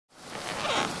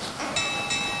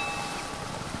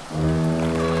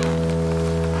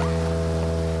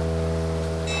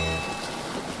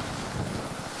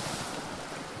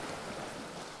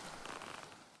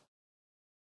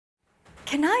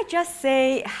Can I just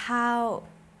say how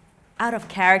out of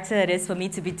character it is for me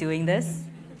to be doing this?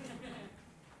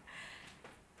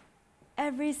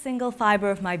 Every single fiber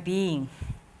of my being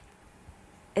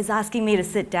is asking me to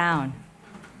sit down.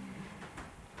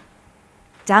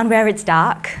 Down where it's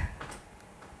dark,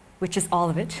 which is all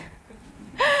of it.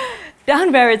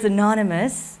 Down where it's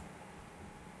anonymous.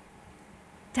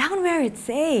 Down where it's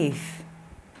safe.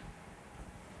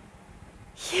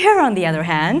 Here, on the other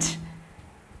hand,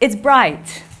 it's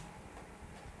bright.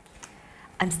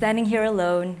 I'm standing here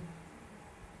alone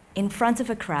in front of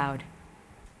a crowd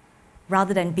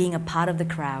rather than being a part of the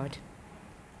crowd.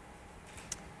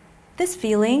 This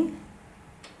feeling,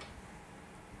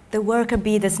 the worker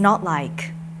bee does not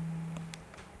like.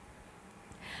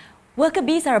 Worker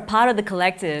bees are a part of the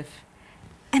collective,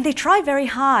 and they try very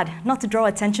hard not to draw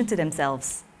attention to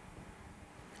themselves.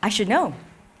 I should know.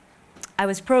 I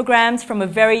was programmed from a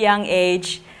very young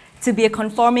age to be a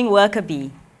conforming worker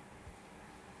bee.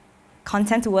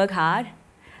 Content to work hard,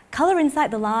 color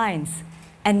inside the lines,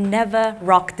 and never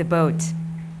rock the boat.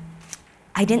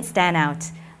 I didn't stand out.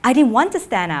 I didn't want to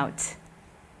stand out.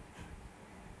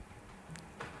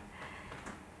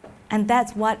 And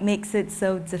that's what makes it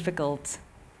so difficult.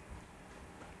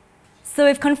 So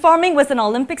if conforming was an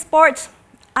Olympic sport,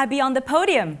 I'd be on the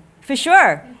podium, for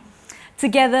sure,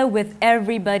 together with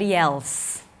everybody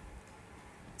else.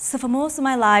 So for most of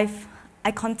my life, I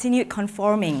continued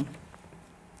conforming,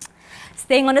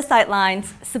 staying on the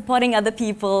sidelines, supporting other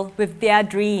people with their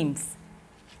dreams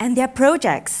and their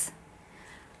projects.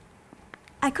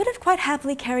 I could have quite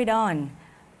happily carried on,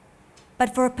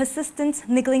 but for a persistent,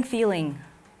 niggling feeling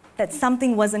that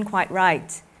something wasn't quite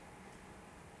right.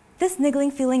 This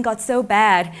niggling feeling got so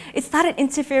bad, it started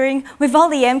interfering with all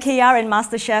the MKR and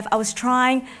MasterChef I was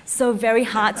trying so very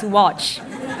hard to watch.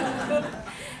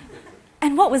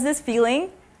 And what was this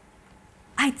feeling?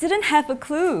 I didn't have a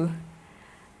clue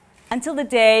until the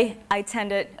day I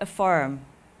attended a forum.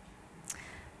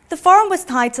 The forum was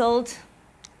titled,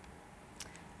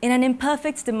 "In an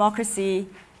Imperfect Democracy,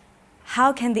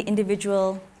 How Can the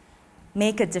Individual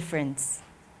Make a Difference?"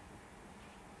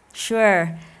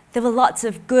 Sure, there were lots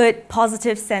of good,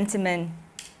 positive sentiment,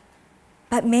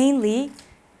 but mainly,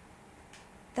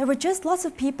 there were just lots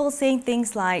of people saying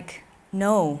things like,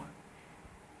 "No,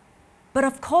 but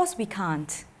of course we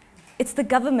can't. It's the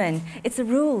government, it's the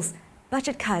rules,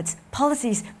 budget cuts,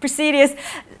 policies, procedures,"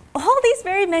 all these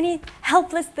very many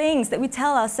helpless things that we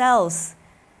tell ourselves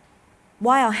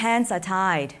why our hands are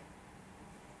tied.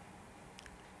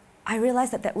 I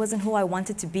realized that that wasn't who I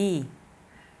wanted to be.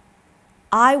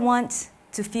 I want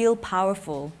to feel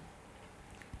powerful.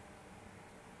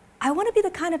 I want to be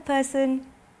the kind of person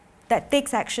that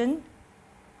takes action,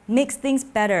 makes things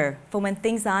better for when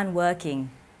things aren't working,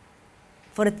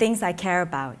 for the things I care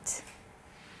about.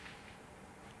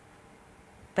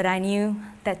 But I knew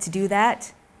that to do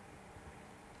that,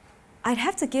 I'd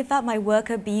have to give up my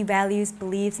worker bee values,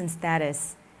 beliefs, and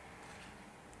status.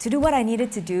 To do what I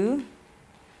needed to do,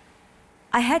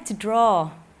 I had to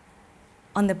draw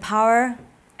on the power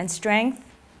and strength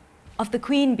of the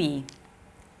queen bee.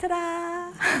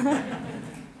 Ta-da!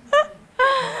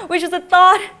 Which is a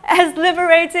thought as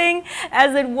liberating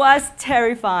as it was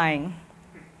terrifying.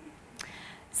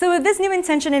 So with this new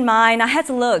intention in mind, I had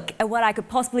to look at what I could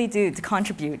possibly do to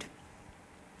contribute.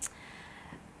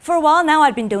 For a while now,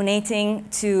 I'd been donating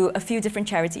to a few different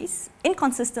charities,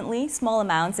 inconsistently, small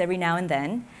amounts every now and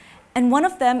then, and one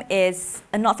of them is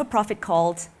a not-for-profit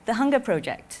called the Hunger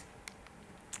Project.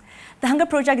 The Hunger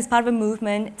Project is part of a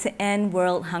movement to end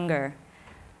world hunger,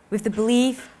 with the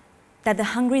belief that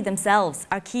the hungry themselves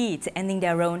are key to ending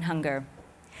their own hunger.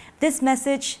 This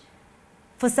message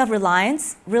for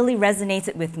self-reliance really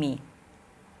resonated with me.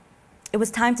 It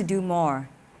was time to do more.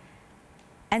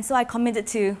 And so I committed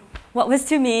to what was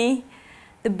to me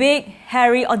the big,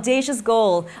 hairy, audacious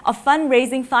goal of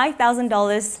fundraising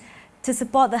 $5,000 to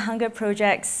support the Hunger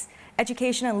Project's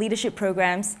education and leadership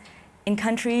programs in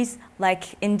countries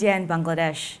like India and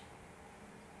Bangladesh.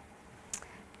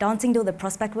 Daunting though the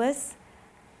prospect was,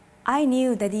 I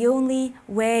knew that the only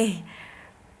way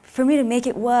for me to make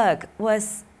it work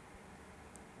was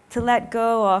to let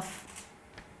go of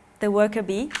the worker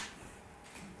bee,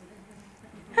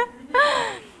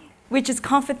 which is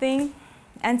comforting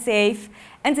and safe,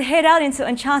 and to head out into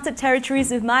uncharted territories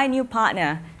with my new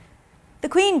partner, the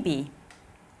queen bee.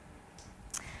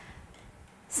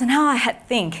 So now I had to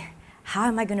think, how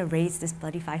am I going to raise this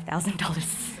bloody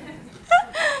 $5,000?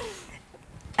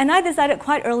 And I decided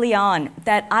quite early on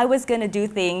that I was going to do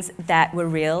things that were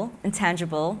real and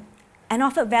tangible and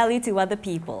offered value to other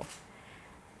people.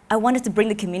 I wanted to bring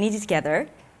the community together,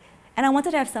 and I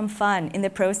wanted to have some fun in the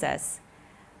process.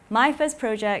 My first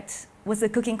project was a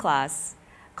cooking class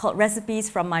called Recipes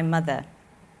from My Mother.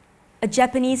 A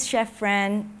Japanese chef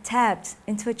friend tapped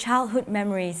into her childhood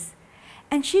memories,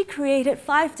 and she created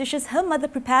 5 dishes her mother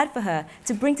prepared for her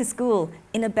to bring to school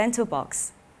in a bento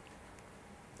box.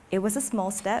 It was a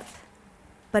small step,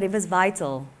 but it was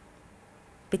vital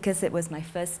because it was my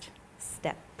first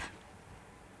step.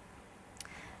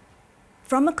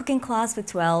 From a cooking class for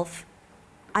 12,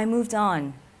 I moved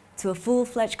on to a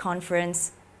full-fledged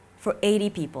conference for 80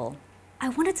 people. I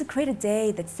wanted to create a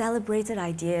day that celebrated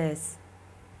ideas,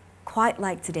 quite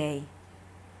like today.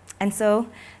 And so,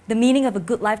 the meaning of a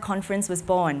Good Life conference was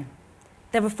born.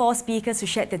 There were 4 speakers who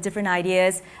shared their different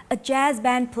ideas. A jazz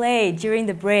band played during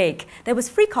the break. There was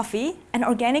free coffee and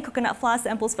organic coconut flour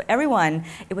samples for everyone.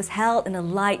 It was held in a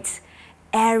light,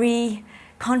 airy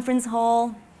conference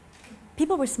hall.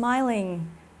 People were smiling.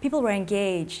 People were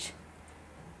engaged.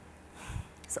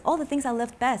 So all the things I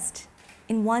loved best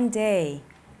in one day.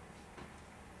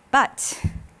 But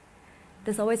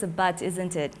there's always a but,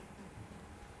 isn't it?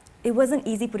 It wasn't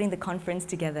easy putting the conference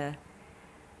together.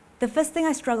 The first thing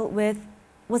I struggled with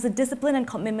was the discipline and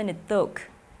commitment it took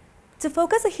to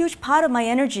focus a huge part of my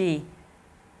energy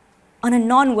on a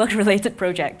non-work related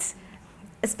project,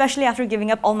 especially after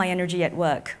giving up all my energy at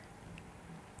work.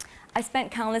 I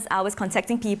spent countless hours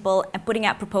contacting people and putting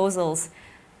out proposals.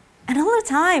 And a lot of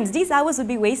times, these hours would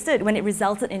be wasted when it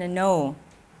resulted in a no.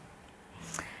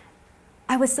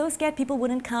 I was so scared people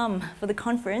wouldn't come for the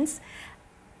conference,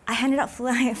 I handed out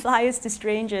flyers to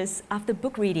strangers after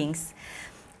book readings,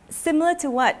 similar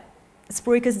to what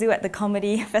Sporikers do at the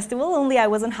comedy festival, only I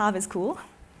wasn't half as cool.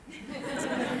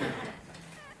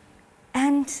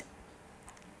 And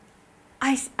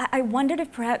I wondered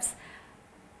if perhaps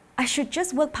I should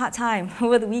just work part-time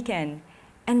over the weekend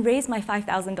and raise my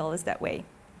 $5,000 that way.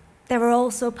 There were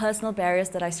also personal barriers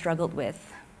that I struggled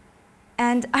with.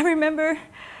 And I remember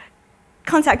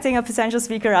contacting a potential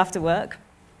speaker after work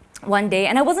one day,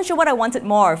 and I wasn't sure what I wanted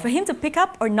more, for him to pick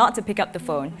up or not to pick up the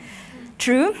phone.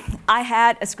 True, I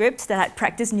had a script that I'd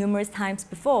practiced numerous times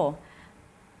before,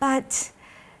 but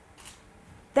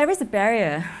there is a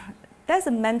barrier. There's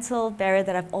a mental barrier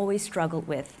that I've always struggled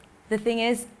with. The thing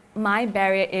is, my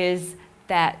barrier is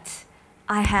that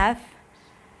I have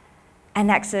an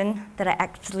accent that I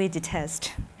actually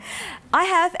detest. I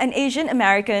have an Asian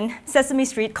American Sesame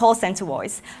Street call center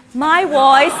voice. My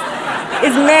voice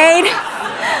is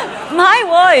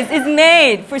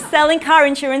made for selling car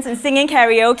insurance and singing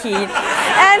karaoke.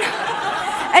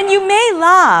 And you may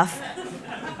laugh,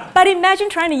 but imagine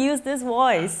trying to use this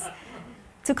voice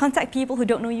to contact people who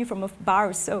don't know you from a bar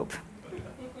of soap.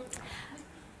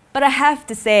 But I have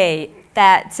to say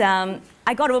that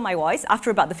I got over my voice after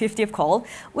about the 50th call,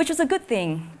 which was a good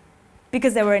thing,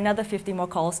 because there were another 50 more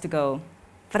calls to go.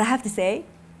 But I have to say,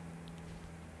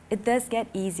 it does get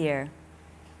easier.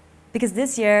 Because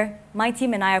this year, my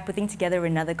team and I are putting together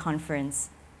another conference.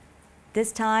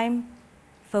 This time,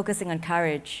 focusing on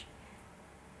courage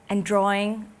and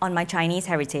drawing on my Chinese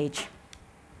heritage.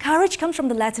 Courage comes from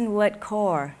the Latin word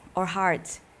core, or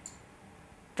heart.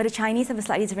 But the Chinese have a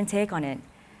slightly different take on it.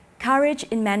 Courage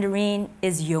in Mandarin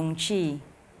is yong qi.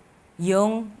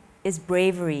 Yong is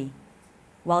bravery,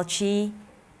 while qi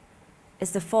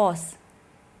is the force,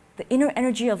 the inner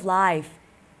energy of life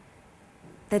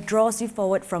that draws you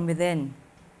forward from within.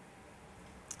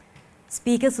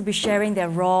 Speakers will be sharing their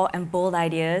raw and bold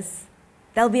ideas.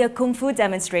 There'll be a kung fu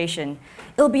demonstration.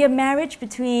 It'll be a marriage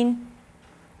between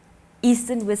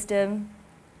Eastern wisdom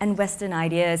and Western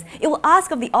ideas. It will ask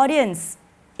of the audience,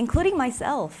 including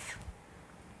myself,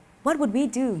 what would we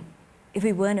do if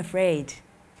we weren't afraid?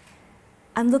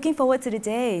 I'm looking forward to the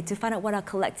day to find out what our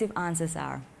collective answers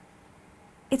are.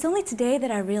 It's only today that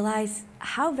I realize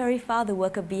how very far the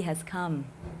worker bee has come.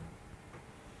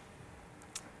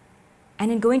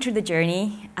 And in going through the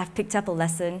journey, I've picked up a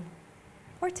lesson,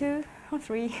 or 2, or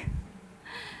 3.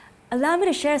 Allow me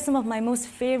to share some of my most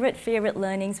favorite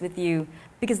learnings with you,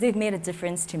 because they've made a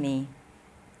difference to me.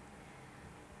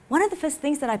 One of the first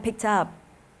things that I picked up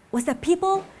was that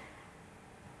people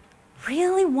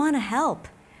really want to help.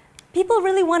 People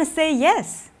really want to say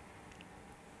yes.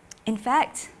 In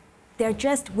fact, they're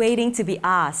just waiting to be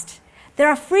asked. There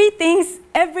are free things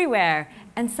everywhere,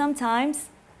 and sometimes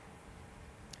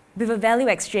with a value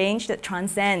exchange that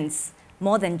transcends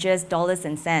more than just dollars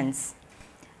and cents.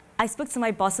 I spoke to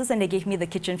my bosses and they gave me the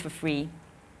kitchen for free.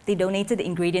 They donated the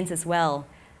ingredients as well.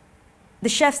 The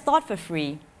chefs taught for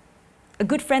free. A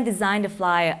good friend designed a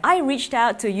flyer. I reached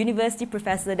out to a university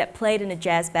professor that played in a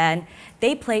jazz band.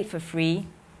 They played for free.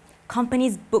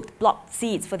 Companies booked blocked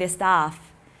seats for their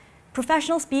staff.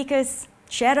 Professional speakers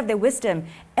shared of their wisdom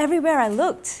everywhere I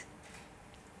looked.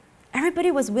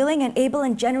 Everybody was willing and able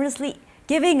and generously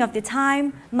giving of their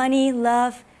time, money,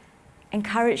 love,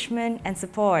 encouragement, and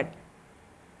support.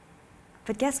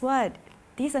 But guess what?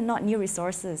 These are not new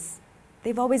resources.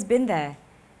 They've always been there.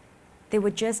 They were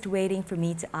just waiting for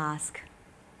me to ask.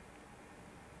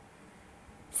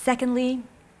 Secondly,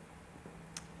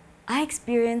 I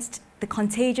experienced the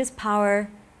contagious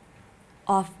power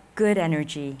of good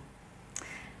energy.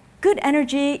 Good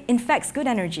energy infects good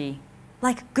energy,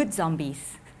 like good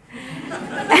zombies.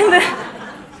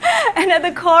 And at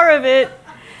the core of it,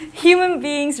 human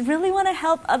beings really want to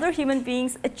help other human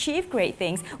beings achieve great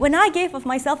things. When I gave of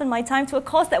myself and my time to a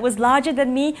cause that was larger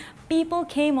than me, people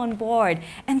came on board.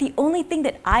 And the only thing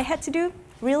that I had to do,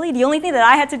 really, the only thing that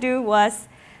I had to do was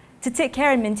to take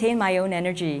care and maintain my own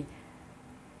energy.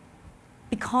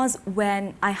 Because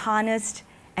when I harnessed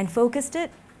and focused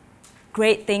it,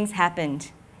 great things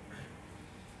happened,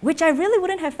 which I really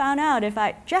wouldn't have found out if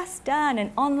I'd just done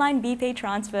an online BPay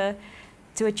transfer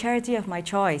to a charity of my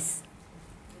choice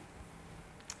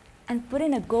and put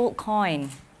in a gold coin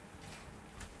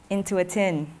into a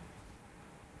tin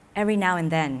every now and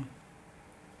then.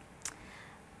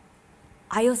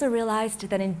 I also realized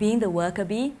that in being the worker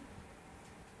bee,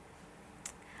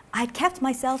 I'd kept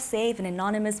myself safe and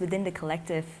anonymous within the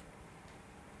collective.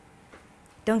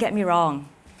 Don't get me wrong.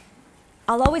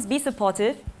 I'll always be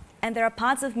supportive, and there are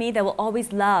parts of me that will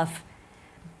always love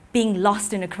being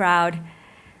lost in a crowd.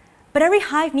 But every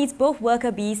hive needs both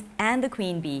worker bees and the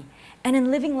queen bee. And in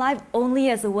living life only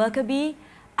as a worker bee,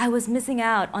 I was missing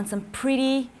out on some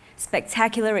pretty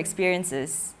spectacular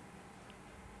experiences.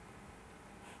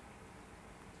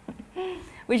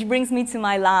 Which brings me to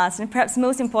my last and perhaps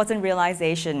most important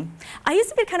realization. I used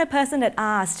to be the kind of person that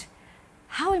asked,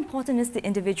 how important is the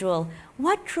individual?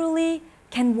 What truly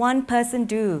can one person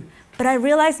do? But I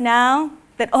realize now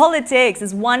that all it takes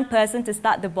is one person to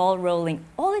start the ball rolling.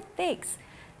 All it takes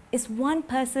is one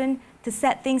person to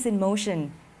set things in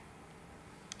motion.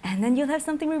 And then you'll have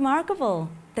something remarkable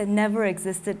that never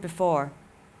existed before.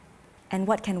 And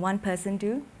what can one person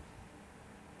do?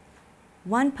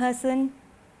 One person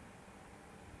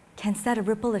can set a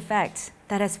ripple effect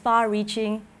that has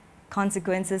far-reaching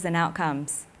consequences and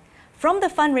outcomes. From the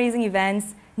fundraising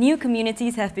events, new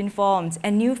communities have been formed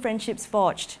and new friendships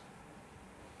forged.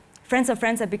 Friends of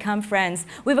friends have become friends.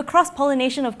 We have a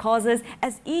cross-pollination of causes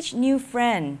as each new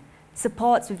friend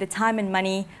supports with the time and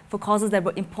money for causes that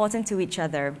were important to each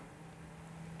other.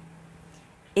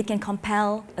 It can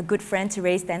compel a good friend to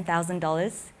raise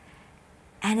 $10,000,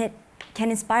 and it can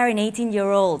inspire an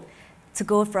 18-year-old to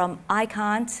go from I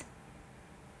can't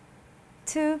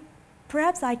to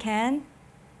perhaps I can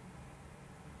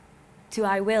to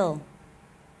I will.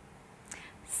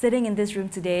 Sitting in this room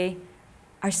today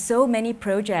are so many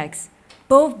projects,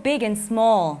 both big and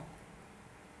small,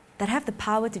 that have the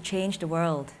power to change the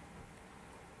world.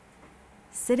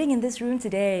 Sitting in this room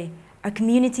today are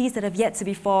communities that have yet to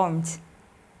be formed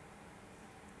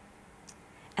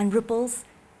and ripples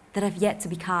that have yet to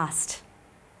be cast.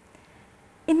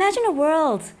 Imagine a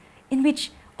world in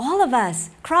which all of us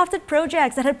crafted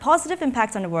projects that had positive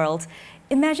impact on the world.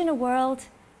 Imagine a world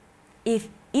if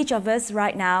each of us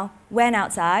right now went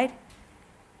outside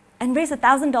and raised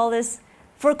 $1,000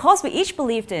 for a cause we each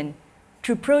believed in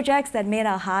through projects that made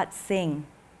our hearts sing.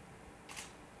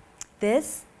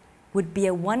 This would be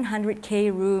a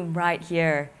 100K room right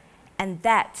here, and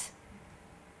that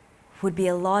would be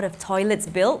a lot of toilets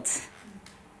built,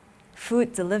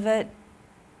 food delivered,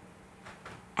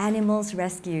 animals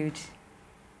rescued.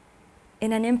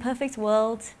 In an imperfect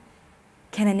world,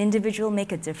 can an individual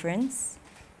make a difference?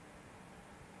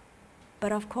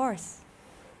 But of course,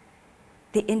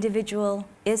 the individual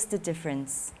is the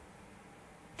difference.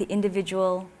 The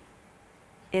individual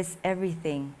is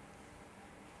everything.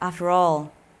 After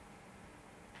all,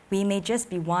 we may just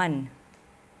be one,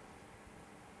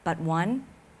 but one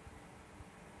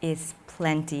is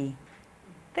plenty.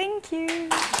 Thank you.